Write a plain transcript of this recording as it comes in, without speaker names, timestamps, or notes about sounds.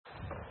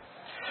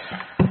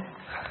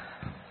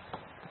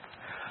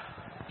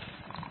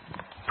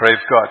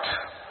Praise God.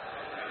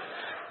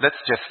 Let's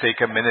just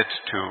take a minute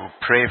to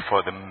pray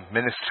for the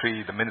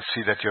ministry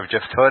that you have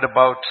just heard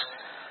about.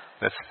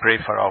 Let's pray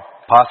for our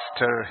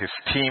pastor, his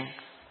team.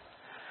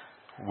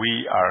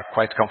 We are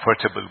quite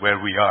comfortable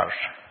where we are.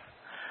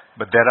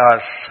 But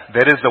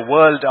there is a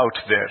world out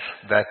there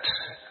that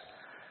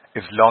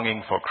is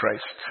longing for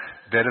Christ.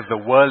 There is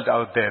a world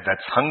out there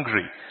that's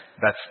hungry,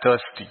 that's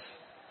thirsty.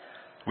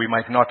 We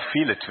might not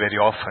feel it very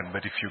often,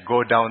 but if you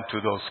go down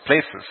to those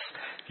places,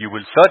 you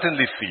will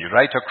certainly see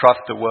right across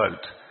the world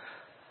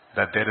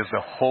that there is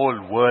a whole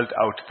world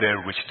out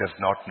there which does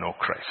not know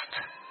Christ.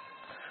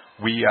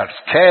 We are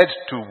scared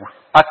to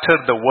utter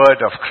the word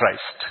of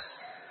Christ.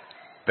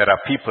 There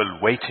are people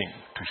waiting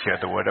to hear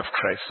the word of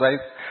Christ.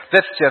 Right?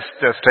 Let's just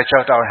stretch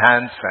out our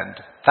hands and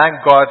thank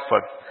God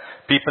for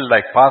people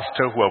like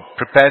Pastor who are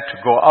prepared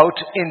to go out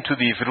into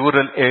these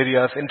rural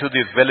areas, into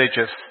these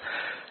villages,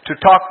 to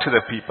talk to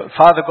the people.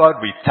 Father God,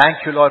 we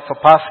thank you, Lord, for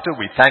Pastor.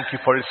 We thank you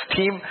for his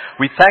team.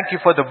 We thank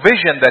you for the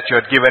vision that you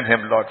have given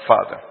him, Lord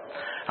Father.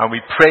 And we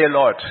pray,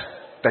 Lord,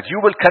 that you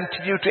will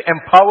continue to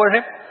empower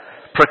him,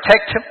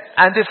 protect him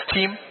and his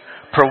team,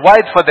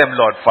 provide for them,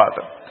 Lord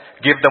Father.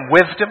 Give them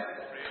wisdom.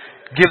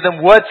 Give them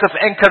words of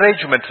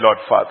encouragement,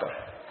 Lord Father.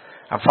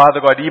 And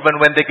Father God,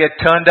 even when they get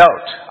turned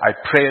out, I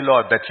pray,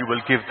 Lord, that you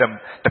will give them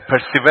the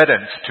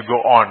perseverance to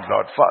go on,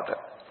 Lord Father.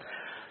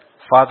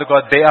 Father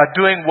God, they are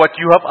doing what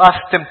you have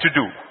asked them to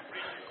do,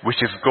 which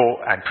is go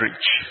and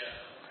preach.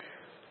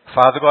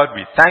 Father God,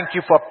 we thank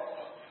you for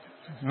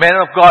men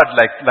of God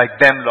like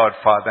them, Lord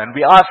Father. And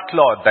we ask,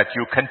 Lord, that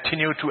you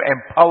continue to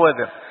empower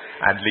them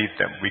and lead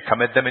them. We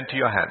commit them into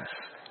your hands.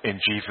 In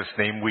Jesus'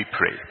 name we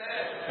pray.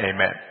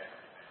 Amen.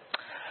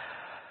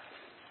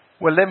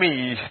 Well, let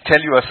me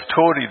tell you a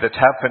story that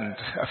happened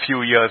a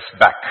few years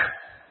back.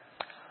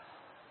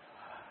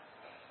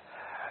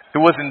 It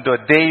was in the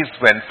days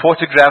when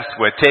photographs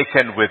were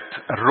taken with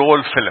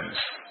roll films.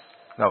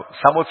 Now,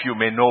 some of you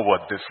may know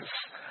what this is.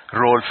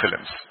 Roll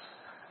films.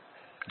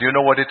 Do you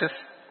know what it is?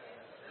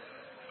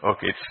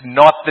 Okay, it's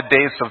not the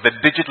days of the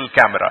digital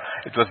camera.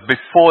 It was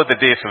before the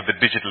days of the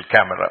digital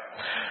camera.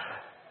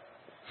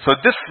 So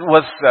this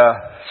was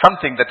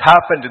something that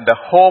happened in the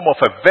home of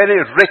a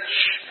very rich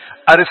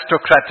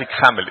aristocratic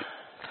family.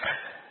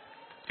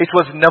 It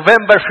was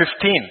November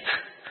 15th,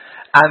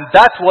 and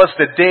that was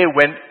the day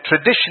when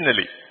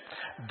traditionally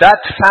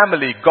that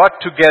family got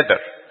together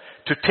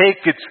to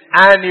take its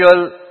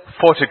annual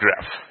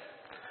photograph.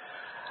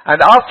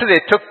 And after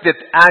they took that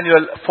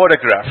annual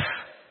photograph,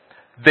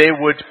 they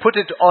would put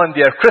it on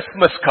their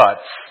Christmas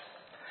cards.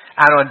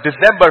 And on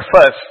December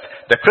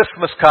 1st, the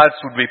Christmas cards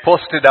would be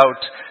posted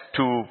out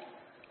to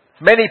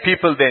many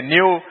people they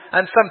knew,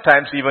 and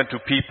sometimes even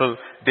to people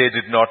they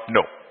did not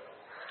know.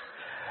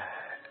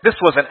 This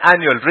was an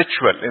annual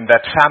ritual in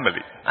that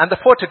family. And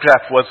the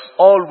photograph was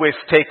always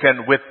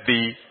taken with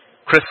the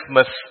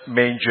Christmas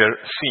manger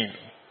scene.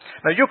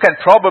 Now you can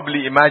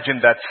probably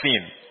imagine that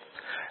scene.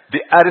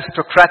 The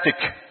aristocratic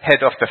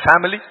head of the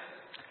family,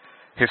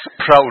 his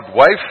proud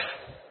wife,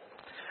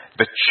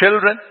 the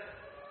children,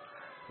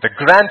 the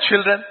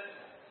grandchildren,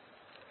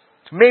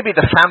 maybe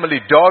the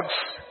family dogs,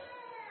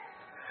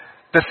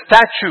 the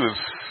statues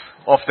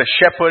of the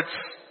shepherds,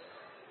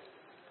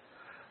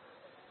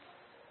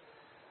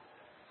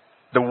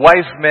 the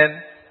wise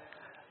men,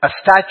 a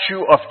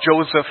statue of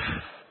Joseph,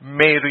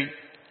 Mary,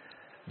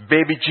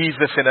 baby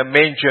Jesus in a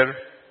manger.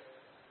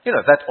 You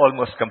know, that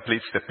almost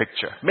completes the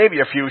picture.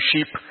 Maybe a few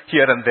sheep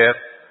here and there,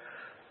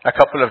 a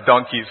couple of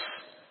donkeys.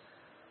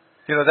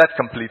 You know, that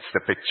completes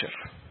the picture.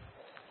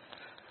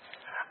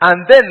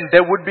 And then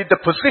there would be the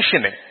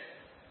positioning.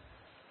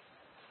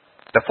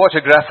 The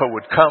photographer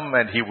would come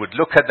and he would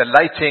look at the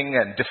lighting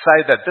and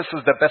decide that this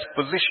is the best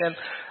position,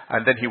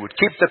 and then he would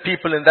keep the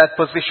people in that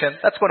position.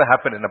 That's going to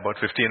happen in about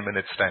 15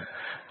 minutes time.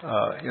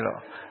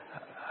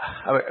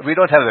 We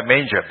don't have the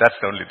manger. That's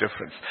the only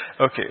difference.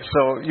 Okay,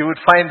 so you would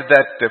find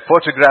that the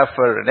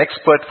photographer, an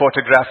expert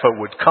photographer,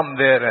 would come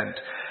there and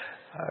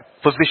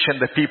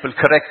position the people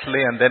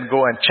correctly and then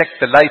go and check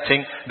the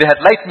lighting. They had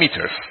light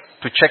meters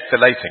to check the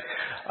lighting.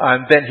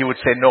 And then he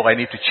would say, no, I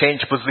need to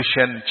change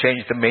position,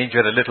 change the manger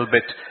a little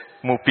bit,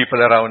 move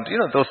people around. You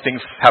know, those things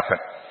happen.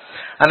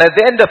 And at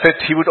the end of it,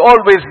 he would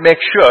always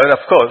make sure, of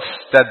course,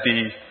 that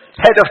the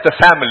head of the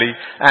family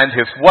and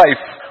his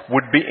wife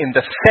would be in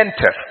the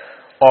center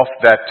of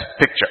that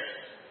picture.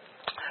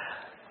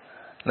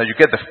 Now you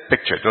get the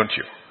picture, don't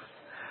you?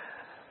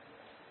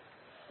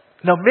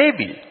 Now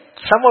maybe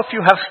some of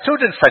you have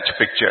stood in such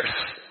pictures.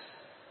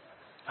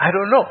 I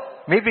don't know.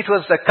 Maybe it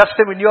was the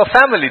custom in your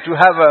family to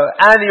have an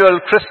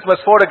annual Christmas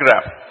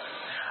photograph.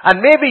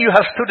 And maybe you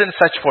have stood in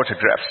such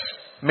photographs.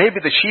 Maybe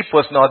the sheep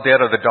was not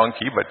there or the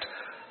donkey, but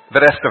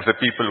the rest of the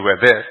people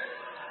were there.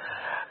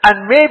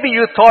 And maybe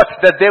you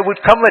thought that there would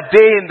come a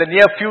day in the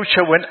near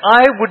future when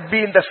I would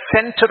be in the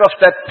center of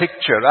that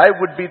picture. I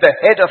would be the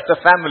head of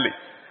the family.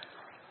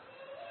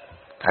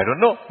 I don't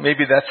know.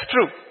 Maybe that's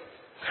true.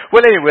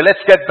 Well, anyway,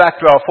 let's get back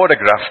to our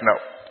photographs now.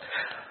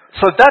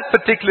 So that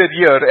particular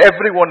year,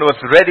 everyone was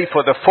ready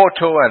for the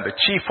photo, and the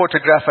chief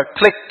photographer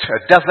clicked a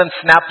dozen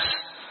snaps.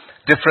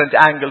 Different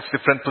angles,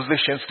 different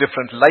positions,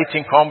 different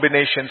lighting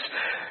combinations.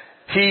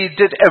 He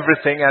did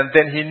everything, and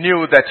then he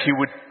knew that he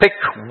would pick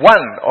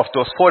one of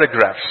those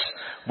photographs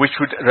which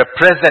would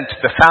represent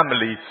the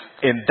family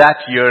in that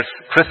year's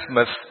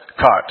Christmas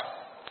card.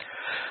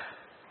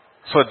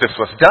 So this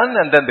was done,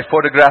 and then the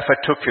photographer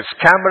took his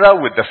camera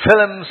with the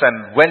films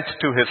and went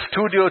to his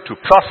studio to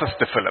process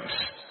the films.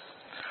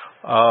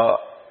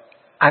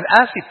 And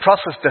as he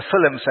processed the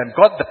films and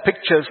got the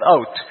pictures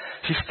out,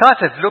 he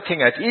started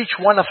looking at each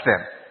one of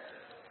them,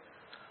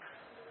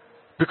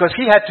 because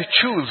he had to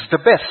choose the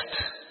best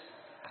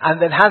and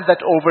then hand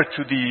that over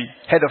to the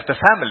head of the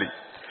family.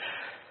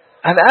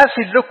 And as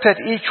he looked at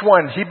each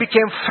one, he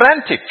became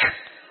frantic.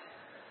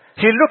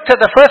 He looked at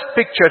the first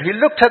picture, he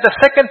looked at the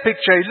second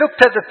picture, he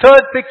looked at the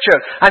third picture,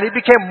 and he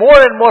became more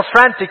and more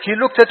frantic. He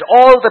looked at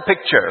all the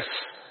pictures.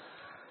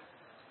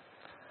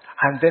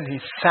 And then he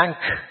sank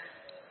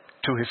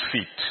to his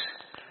feet,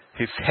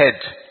 his head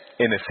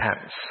in his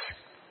hands.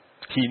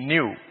 He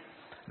knew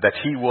that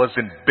he was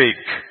in big,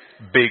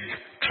 big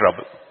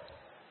trouble.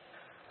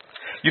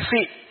 You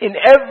see, in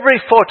every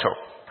photo,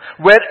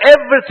 where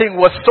everything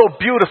was so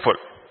beautiful,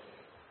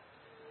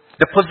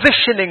 the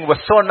positioning was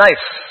so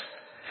nice,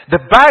 the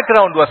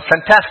background was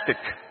fantastic,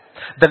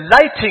 the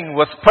lighting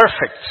was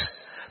perfect,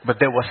 but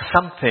there was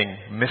something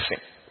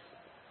missing.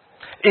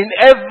 In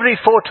every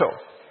photo,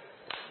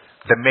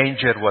 the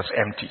manger was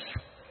empty.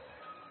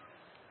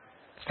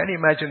 Can you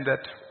imagine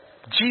that?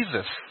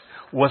 Jesus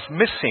was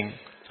missing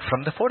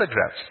from the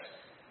photographs.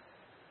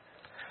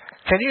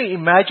 Can you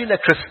imagine a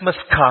Christmas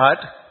card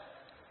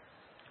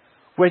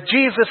where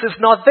Jesus is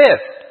not there?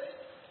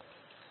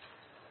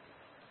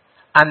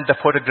 And the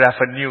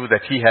photographer knew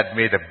that he had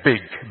made a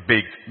big,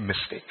 big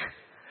mistake.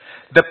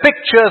 The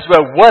pictures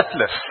were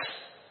worthless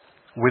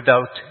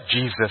without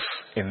Jesus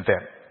in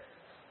them.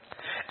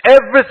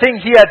 Everything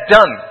he had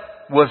done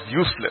was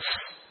useless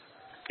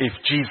if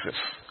Jesus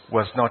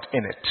was not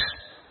in it.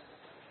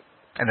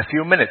 In a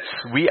few minutes,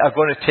 we are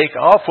going to take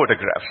our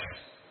photographs.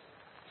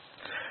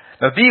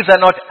 Now, these are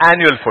not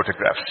annual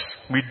photographs.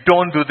 We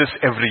don't do this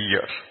every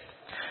year.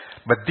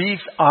 But these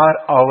are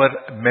our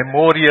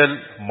memorial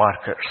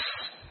markers.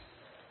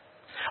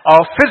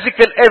 Our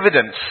physical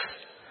evidence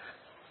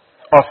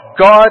of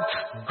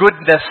God's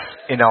goodness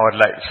in our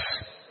lives.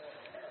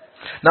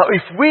 Now,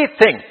 if we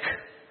think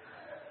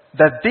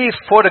that these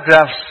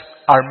photographs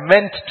are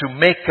meant to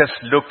make us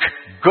look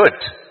good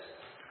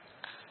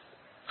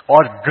or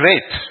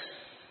great,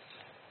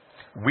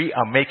 we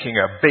are making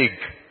a big,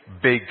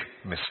 big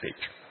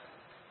mistake.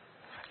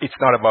 It's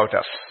not about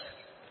us.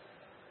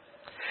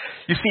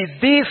 You see,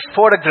 these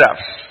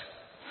photographs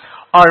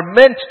are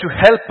meant to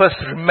help us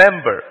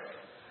remember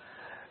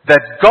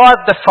that God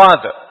the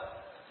Father,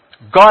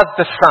 God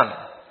the Son,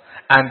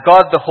 and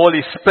God the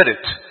Holy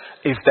Spirit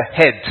is the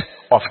head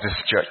of this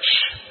church.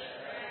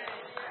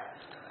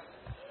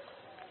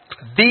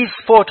 These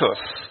photos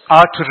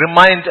are to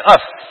remind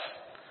us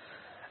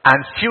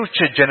and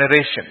future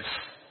generations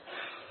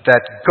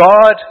that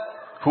God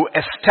who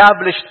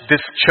established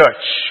this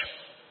church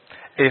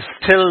is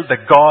still the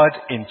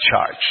God in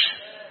charge.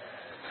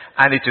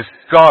 And it is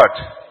God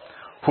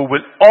who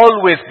will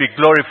always be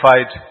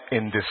glorified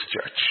in this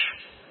church.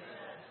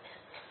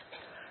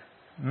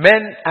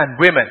 Men and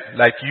women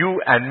like you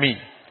and me,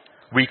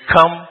 we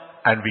come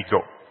and we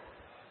go.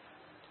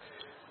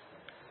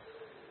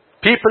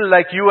 People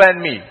like you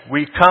and me,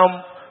 we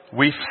come,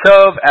 we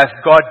serve as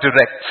God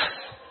directs,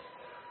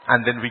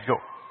 and then we go.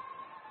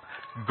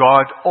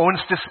 God owns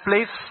this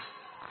place.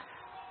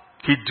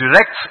 He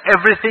directs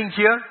everything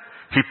here.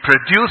 He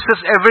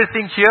produces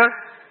everything here.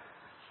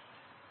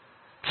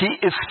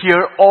 He is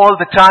here all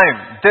the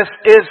time. This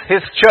is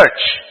His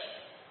church.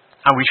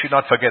 And we should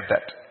not forget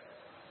that.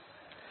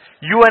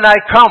 You and I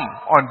come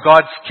on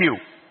God's cue.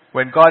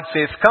 When God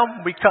says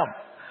come, we come.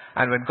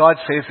 And when God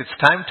says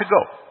it's time to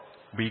go,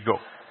 we go.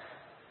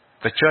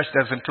 The church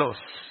doesn't close.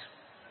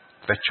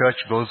 The church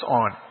goes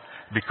on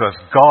because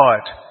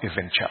God is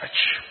in charge.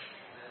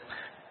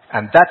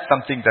 And that's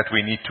something that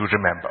we need to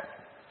remember.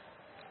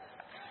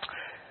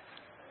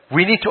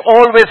 We need to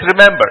always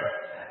remember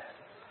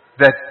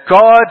that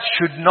God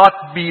should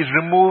not be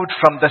removed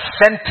from the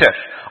center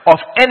of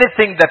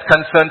anything that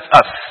concerns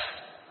us.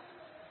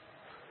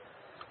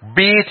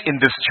 Be it in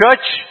this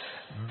church,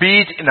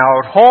 be it in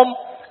our home,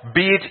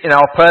 be it in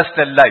our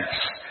personal lives.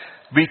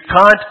 We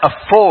can't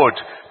afford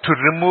to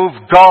remove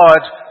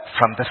God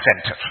from the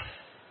center.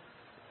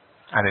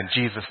 And in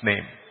Jesus'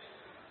 name,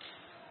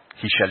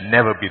 He shall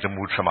never be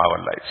removed from our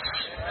lives.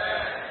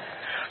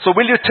 So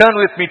will you turn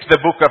with me to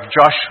the book of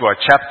Joshua,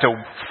 chapter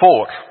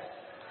 4.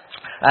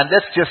 And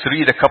let's just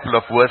read a couple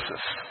of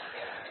verses.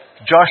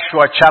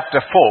 Joshua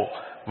chapter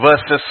 4,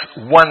 verses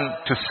 1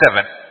 to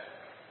 7.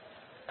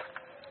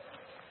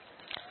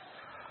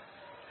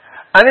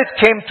 And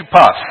it came to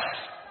pass,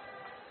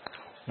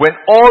 when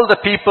all the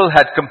people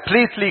had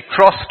completely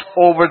crossed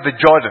over the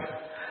Jordan,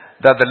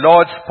 that the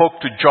Lord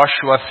spoke to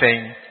Joshua,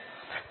 saying,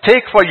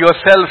 Take for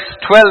yourselves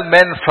 12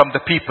 men from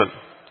the people,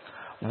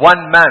 1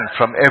 man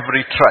from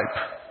every tribe,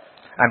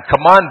 and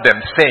command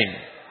them, saying,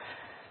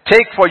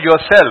 Take for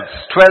yourselves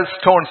 12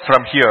 stones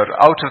from here,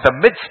 out of the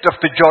midst of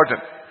the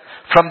Jordan,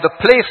 from the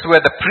place where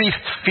the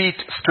priest's feet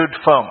stood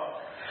firm.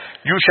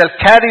 You shall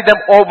carry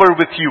them over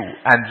with you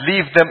and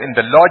leave them in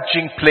the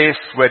lodging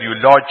place where you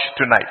lodge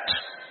tonight."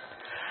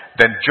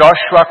 Then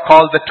Joshua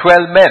called the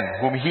 12 men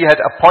whom he had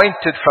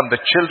appointed from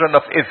the children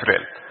of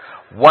Israel,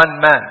 one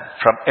man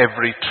from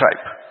every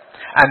tribe.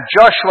 And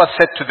Joshua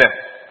said to them,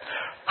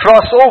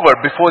 "Cross over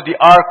before the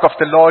ark of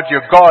the Lord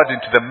your God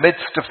into the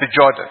midst of the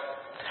Jordan.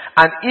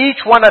 And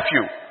each one of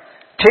you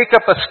take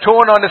up a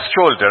stone on his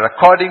shoulder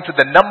according to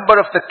the number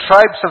of the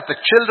tribes of the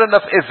children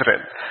of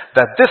Israel,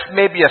 that this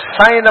may be a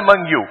sign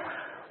among you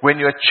when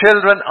your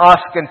children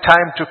ask in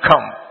time to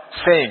come,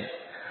 saying,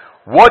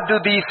 'What do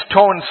these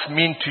stones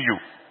mean to you?'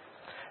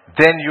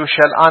 Then you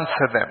shall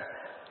answer them,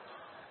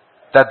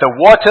 that the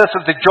waters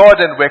of the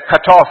Jordan were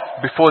cut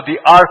off before the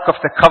ark of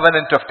the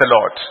covenant of the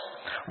Lord,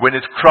 when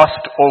it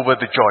crossed over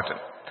the Jordan.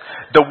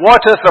 The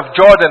waters of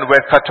Jordan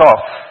were cut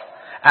off,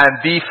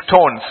 and these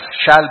stones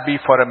shall be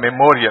for a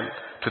memorial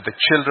to the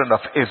children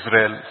of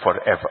Israel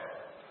forever."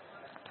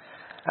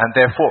 And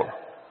therefore,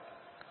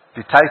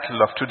 the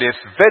title of today's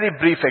very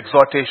brief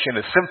exhortation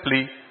is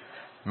simply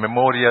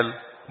Memorial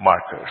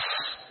Markers.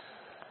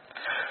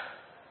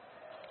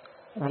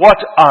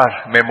 What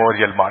are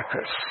memorial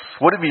markers?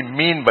 What do we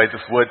mean by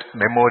this word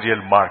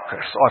memorial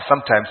markers? Or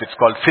sometimes it's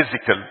called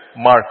physical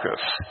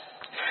markers.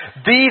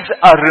 These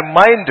are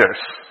reminders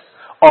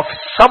of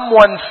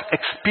someone's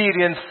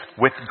experience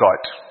with God.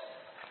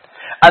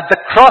 At the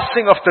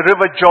crossing of the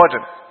river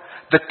Jordan,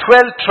 the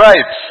 12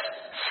 tribes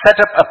set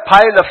up a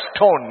pile of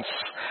stones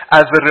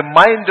as a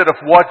reminder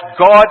of what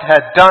God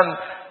had done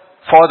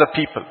for the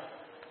people.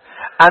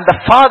 And the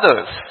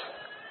fathers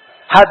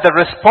had the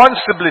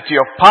responsibility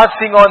of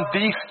passing on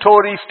these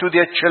stories to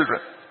their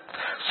children,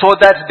 so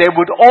that they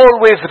would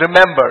always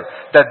remember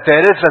that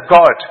there is a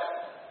God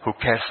who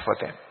cares for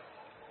them.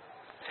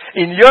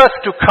 In years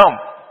to come,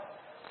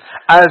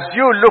 as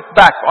you look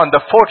back on the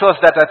photos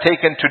that are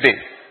taken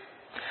today,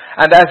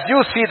 and as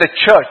you see the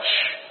church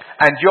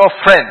and your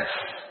friends,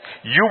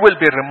 you will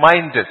be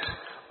reminded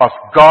of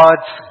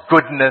God's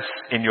goodness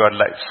in your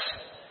lives.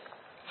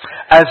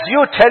 As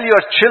you tell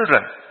your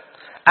children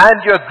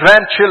and your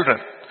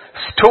grandchildren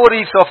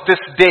stories of this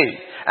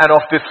day and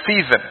of this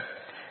season,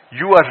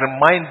 you are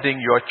reminding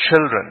your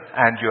children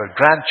and your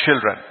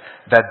grandchildren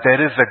that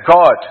there is a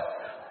God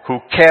who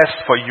cares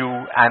for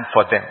you and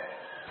for them,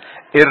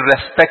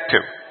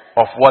 irrespective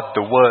of what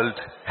the world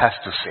has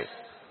to say.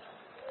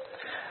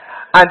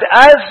 And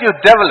as you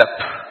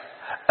develop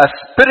a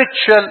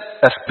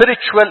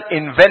spiritual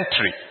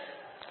inventory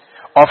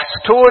of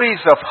stories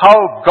of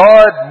how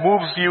God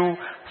moves you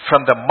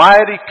from the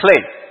miry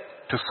clay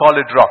to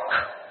solid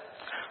rock,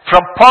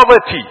 from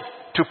poverty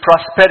to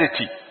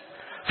prosperity,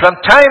 from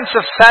times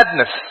of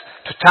sadness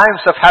to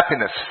times of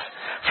happiness,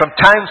 from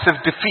times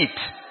of defeat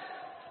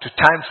to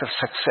times of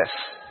success,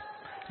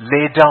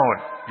 lay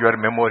down your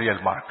memorial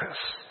markers.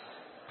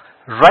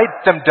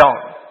 Write them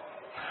down.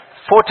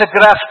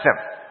 Photograph them.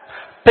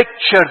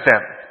 Picture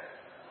them.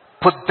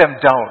 Put them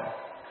down.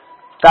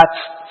 That's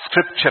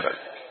scriptural.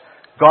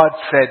 God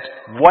said,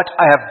 "What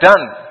I have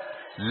done,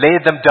 lay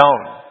them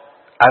down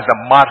as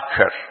a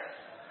marker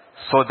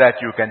so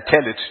that you can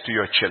tell it to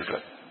your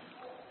children."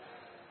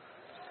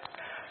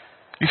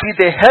 You see,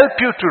 they help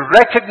you to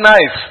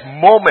recognize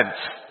moments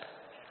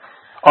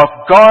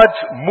of God's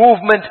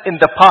movement in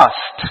the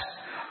past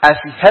as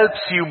He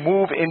helps you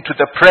move into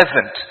the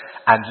present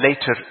and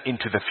later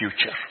into the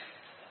future.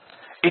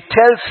 It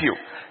tells you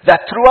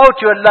that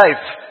throughout your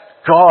life,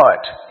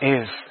 God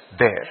is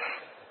there.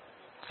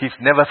 He's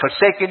never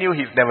forsaken you.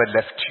 He's never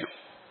left you.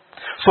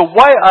 So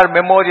why are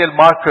memorial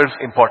markers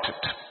important?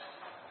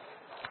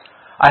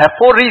 I have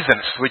 4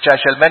 reasons which I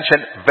shall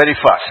mention very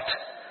fast.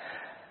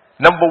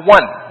 Number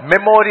 1,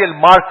 memorial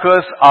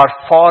markers are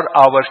for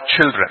our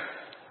children.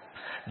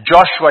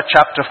 Joshua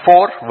chapter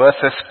 4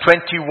 verses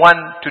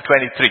 21 to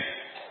 23.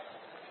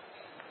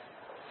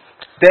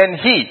 Then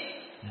he,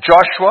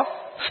 Joshua,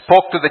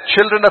 spoke to the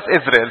children of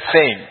Israel,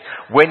 saying,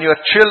 "When your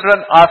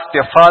children ask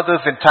their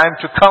fathers in time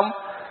to come,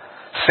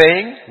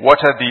 saying,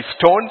 'What are these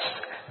stones?'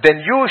 then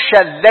you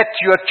shall let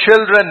your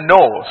children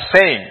know,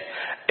 saying,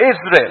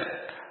 'Israel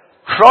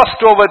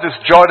crossed over this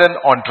Jordan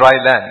on dry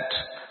land.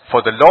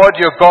 For the Lord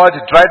your God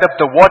dried up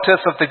the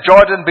waters of the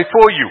Jordan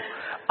before you,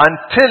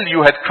 until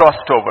you had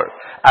crossed over,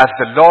 as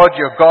the Lord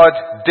your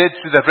God did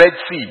to the Red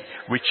Sea,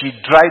 which He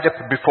dried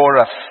up before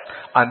us,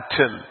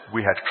 until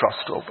we had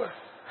crossed over.'"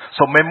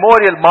 So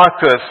memorial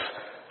markers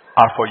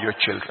are for your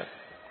children.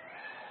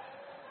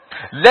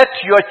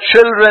 Let your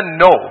children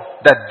know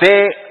that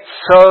they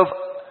serve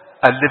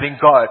a living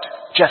God,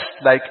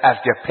 just like as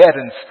their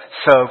parents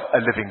serve a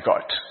living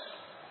God.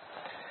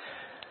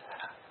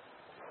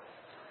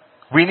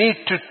 We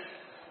need to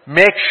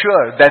make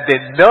sure that they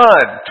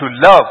learn to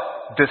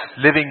love this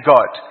living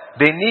God.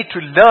 They need to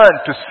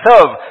learn to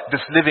serve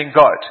this living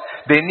God.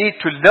 They need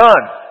to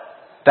learn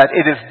that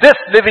it is this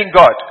living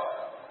God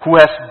who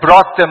has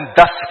brought them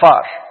thus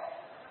far.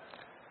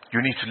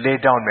 You need to lay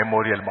down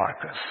memorial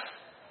markers.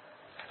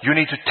 You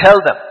need to tell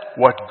them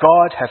what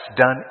God has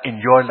done in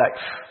your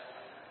life.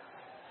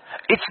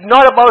 It's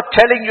not about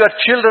telling your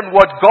children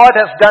what God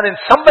has done in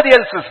somebody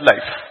else's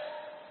life.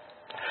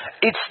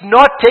 It's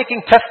not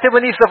taking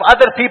testimonies of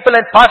other people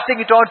and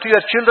passing it on to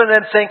your children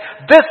and saying,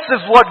 this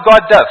is what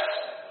God does.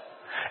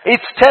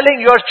 It's telling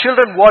your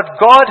children what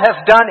God has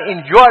done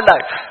in your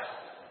life.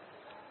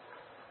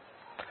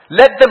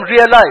 Let them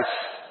realize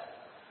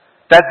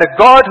that the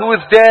God who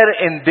is there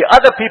in the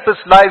other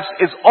people's lives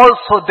is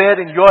also there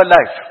in your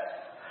life.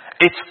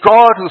 It's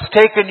God who's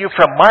taken you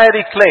from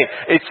miry clay.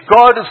 It's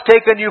God who's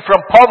taken you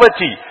from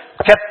poverty,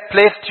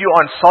 placed you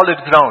on solid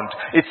ground.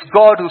 It's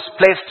God who's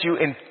placed you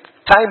in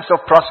times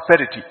of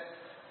prosperity.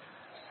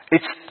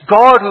 It's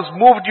God who's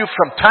moved you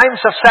from times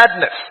of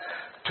sadness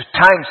to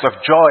times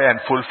of joy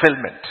and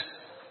fulfillment.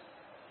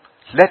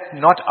 Let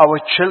not our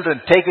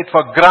children take it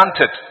for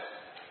granted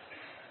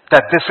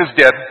that this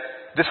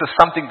is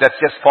something that's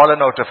just fallen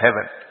out of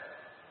heaven.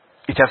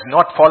 It has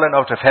not fallen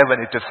out of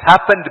heaven. It has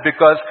happened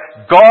because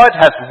God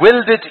has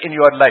willed it in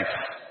your life.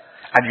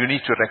 And you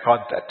need to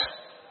record that.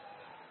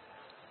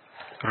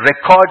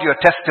 Record your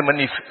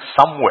testimonies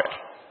somewhere.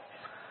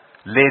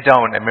 Lay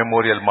down a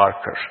memorial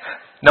marker.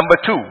 Number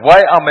 2,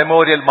 why are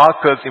memorial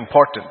markers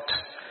important?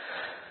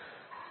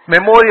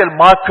 Memorial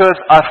markers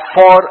are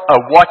for a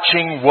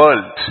watching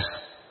world.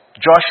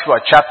 Joshua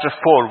chapter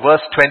 4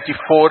 verse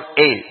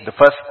 24a, the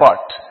first part.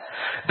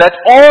 That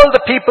all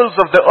the peoples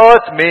of the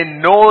earth may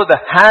know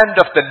the hand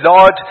of the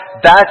Lord,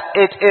 that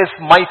it is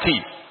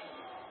mighty.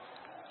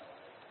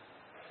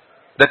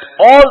 That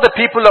all the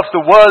people of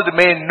the world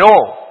may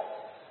know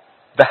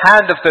the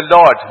hand of the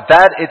Lord,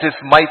 that it is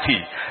mighty.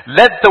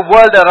 Let the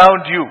world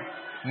around you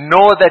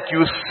know that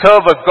you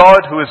serve a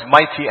God who is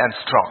mighty and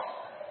strong.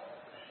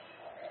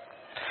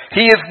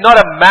 He is not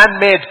a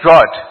man-made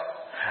God.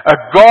 A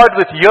God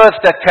with ears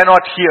that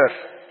cannot hear.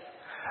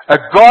 A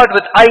God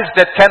with eyes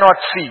that cannot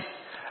see.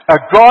 A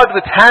God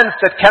with hands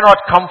that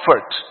cannot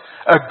comfort.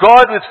 A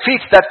God with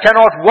feet that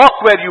cannot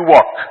walk where you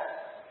walk.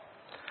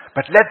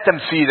 But let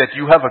them see that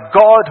you have a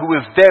God who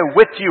is there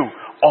with you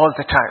all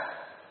the time.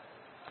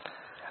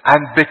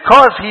 And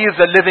because He is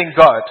a living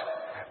God,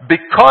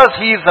 because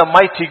He is a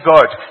mighty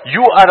God,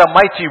 you are a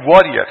mighty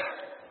warrior.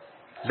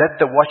 Let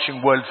the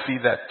watching world see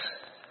that.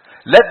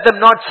 Let them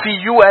not see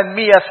you and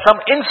me as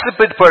some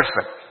insipid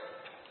person,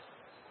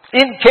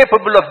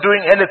 incapable of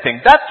doing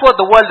anything. That's what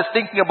the world is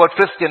thinking about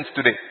Christians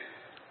today.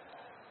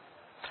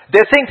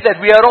 They think that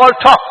we are all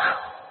talk,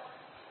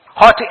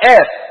 hot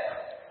air,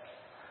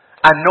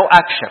 and no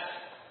action.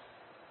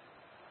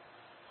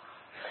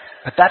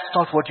 But that's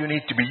not what you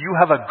need to be. You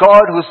have a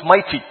God who is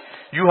mighty.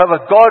 You have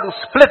a God who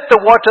split the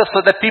water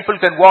so that people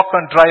can walk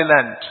on dry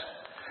land.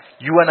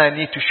 You and I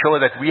need to show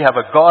that we have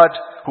a God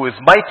who is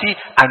mighty,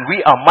 and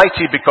we are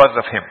mighty because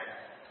of Him.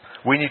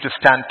 We need to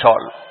stand tall.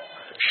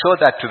 Show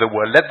that to the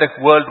world. Let the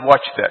world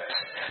watch that.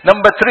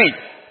 Number 3.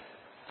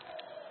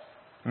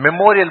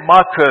 Memorial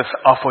markers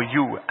are for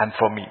you and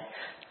for me.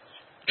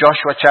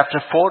 Joshua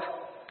chapter 4,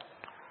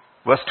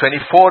 verse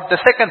 24,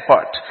 the second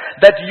part.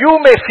 That you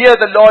may fear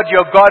the Lord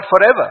your God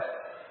forever.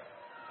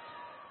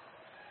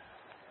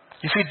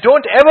 You see,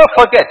 don't ever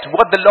forget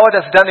what the Lord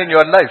has done in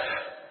your life.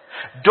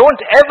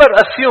 Don't ever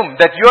assume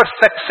that your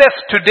success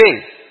today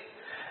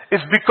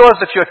is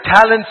because of your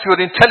talents, your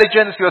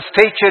intelligence, your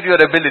stature, your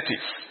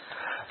abilities.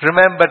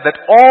 Remember that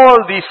all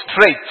these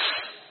traits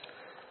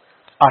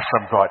are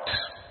from God.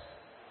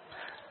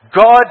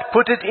 God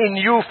put it in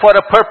you for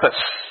a purpose.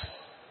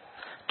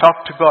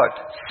 Talk to God,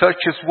 search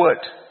His Word,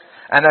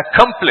 and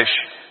accomplish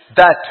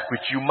that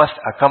which you must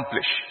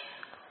accomplish,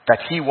 that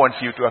He wants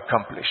you to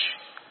accomplish.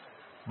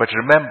 But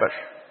remember,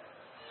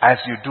 as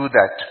you do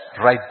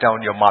that, write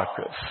down your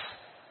markers,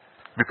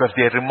 because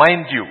they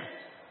remind you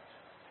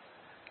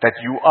that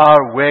you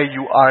are where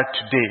you are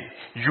today.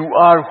 You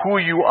are who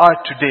you are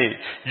today.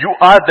 You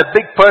are the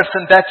big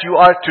person that you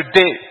are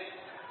today.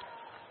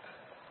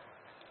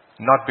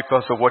 Not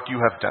because of what you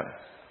have done,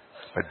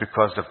 but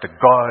because of the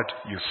God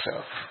you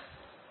serve.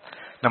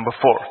 Number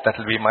 4, that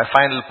will be my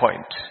final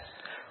point.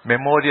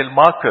 Memorial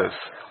markers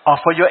are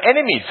for your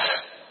enemies.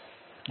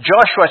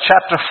 Joshua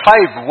chapter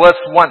 5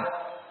 verse 1.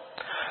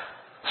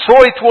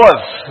 So it was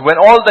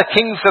when all the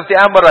kings of the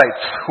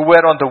Amorites who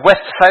were on the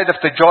west side of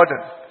the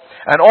Jordan,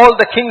 and all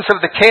the kings of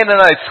the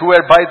Canaanites who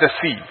were by the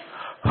sea,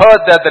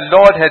 heard that the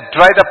Lord had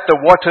dried up the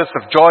waters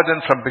of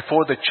Jordan from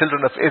before the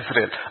children of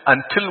Israel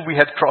until we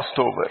had crossed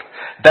over,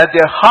 that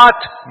their heart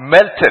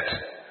melted.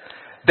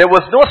 There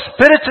was no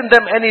spirit in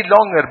them any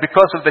longer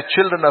because of the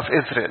children of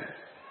Israel.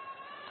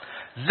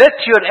 Let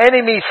your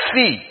enemies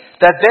see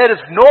that there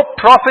is no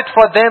profit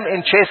for them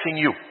in chasing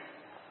you.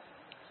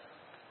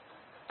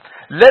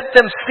 Let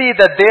them see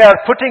that they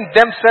are putting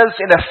themselves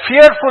in a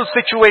fearful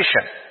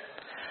situation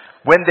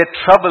when they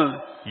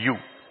trouble you.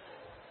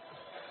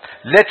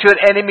 Let your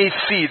enemies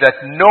see that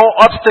no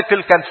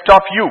obstacle can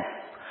stop you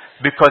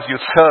because you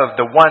serve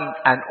the one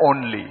and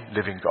only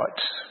living God.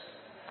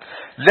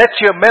 Let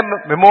your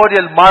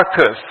memorial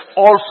markers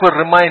also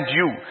remind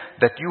you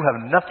that you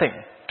have nothing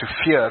to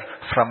fear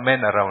from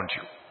men around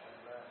you.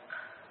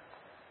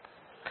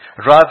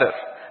 Rather,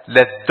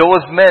 let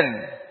those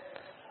men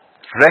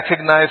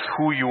recognize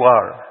who you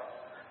are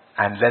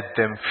and let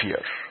them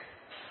fear.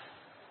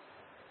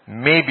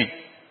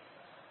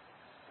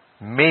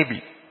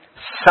 Maybe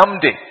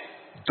someday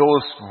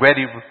those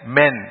very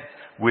men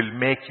will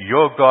make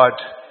your God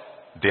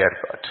their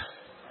God.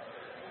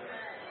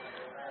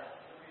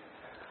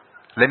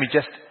 Let me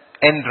just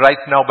end right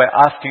now by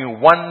asking you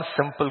one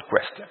simple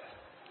question.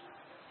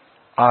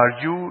 Are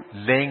you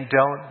laying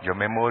down your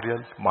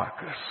memorial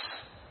markers?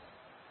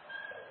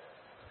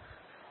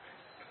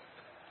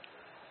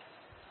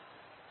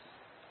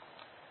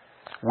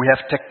 We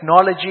have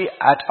technology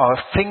at our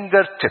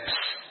fingertips.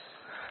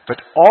 But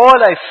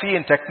all I see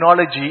in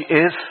technology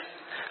is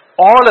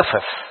all of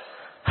us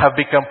have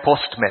become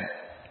postmen.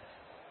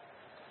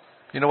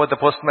 You know what the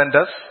postman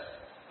does?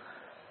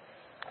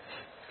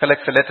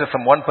 Collects a letter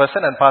from one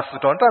person and passes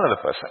it on to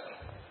another person.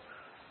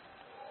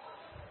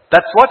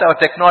 That's what our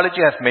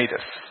technology has made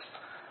us.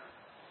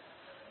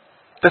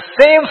 The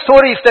same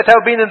stories that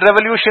have been in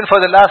revolution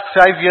for the last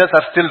 5 years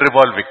are still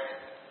revolving.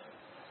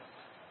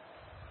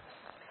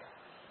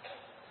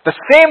 The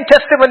same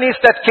testimonies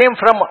that came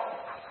from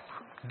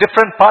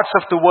different parts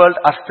of the world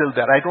are still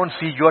there. I don't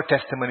see your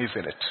testimonies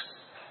in it.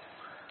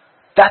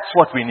 That's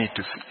what we need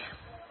to see.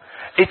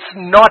 It's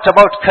not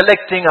about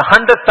collecting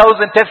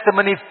 100,000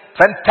 testimonies,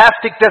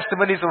 fantastic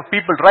testimonies of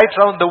people right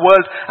around the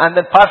world and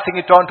then passing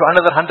it on to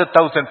another 100,000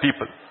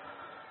 people.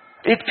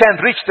 It can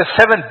reach the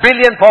 7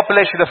 billion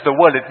population of the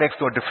world. It makes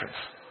no difference.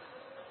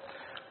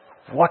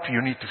 What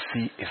you need to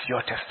see is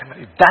your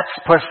testimony. That's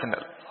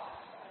personal.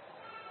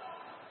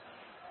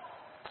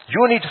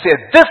 You need to say,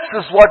 this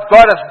is what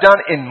God has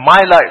done in my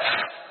life.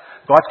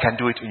 God can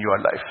do it in your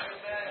life.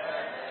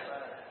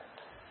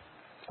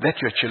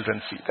 Let your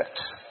children see that.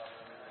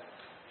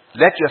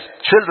 Let your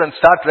children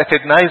start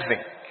recognizing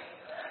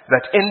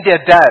that in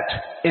their dad,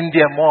 in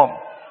their mom,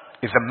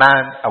 is a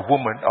man, a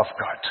woman of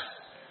God.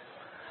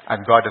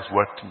 And God has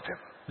worked in them.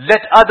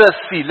 Let others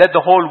see, let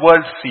the whole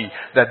world see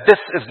that this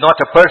is not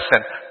a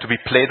person to be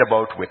played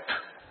about with.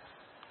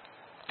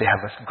 They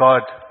have a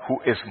God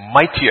who is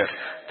mightier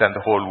than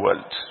the whole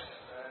world.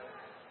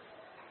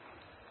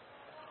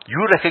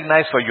 You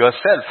recognize for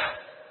yourself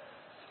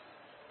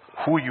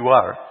who you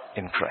are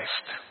in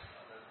Christ.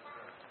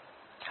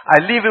 I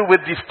leave you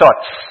with these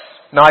thoughts.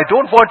 Now I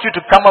don't want you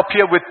to come up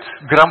here with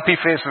grumpy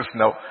faces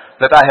now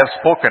that I have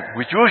spoken,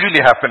 which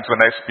usually happens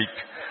when I speak.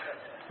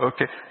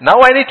 Okay.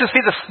 Now I need to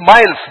see the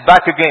smiles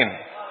back again.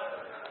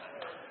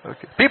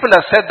 Okay. People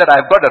have said that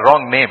I've got a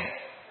wrong name.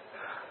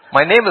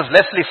 My name is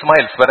Leslie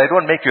Smiles, but I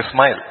don't make you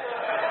smile.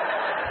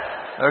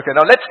 Okay,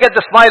 now let's get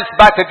the smiles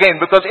back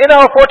again, because in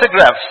our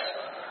photographs,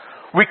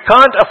 we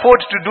can't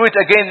afford to do it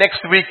again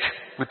next week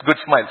with good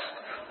smiles.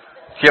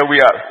 Here we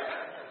are.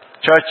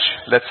 Church,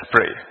 let's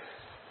pray.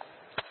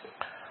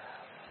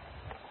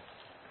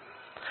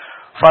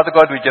 Father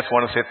God, we just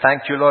want to say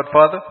thank you, Lord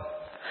Father.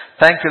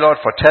 Thank you, Lord,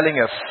 for telling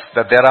us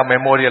that there are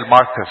memorial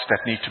markers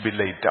that need to be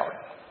laid down.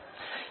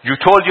 You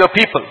told your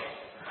people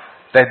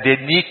that they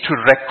need to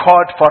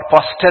record for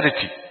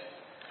posterity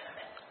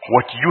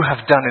what you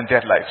have done in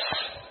their lives.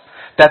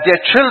 That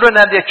their children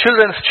and their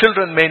children's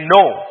children may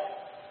know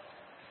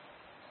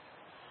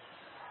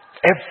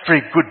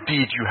every good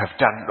deed you have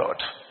done, Lord.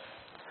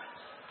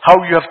 How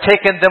you have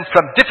taken them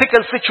from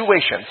difficult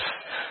situations,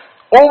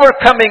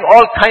 overcoming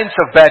all kinds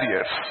of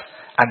barriers,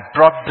 and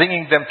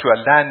bringing them to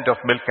a land of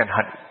milk and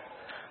honey.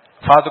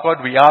 Father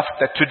God, we ask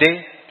that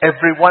today,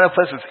 every one of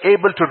us is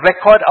able to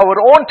record our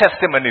own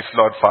testimonies,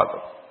 Lord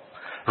Father.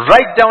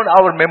 Write down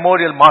our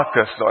memorial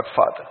markers, Lord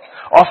Father,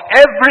 of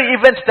every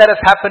event that has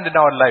happened in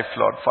our life,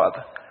 Lord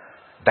Father,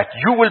 that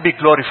you will be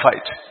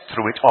glorified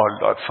through it all,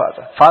 Lord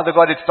Father. Father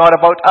God, it's not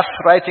about us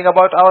writing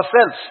about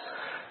ourselves,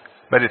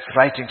 but it's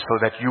writing so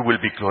that you will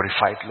be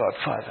glorified, Lord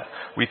Father.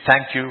 We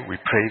thank you, we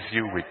praise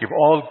you, we give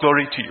all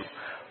glory to you.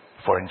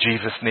 For in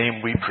Jesus'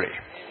 name we pray.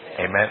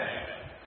 Amen.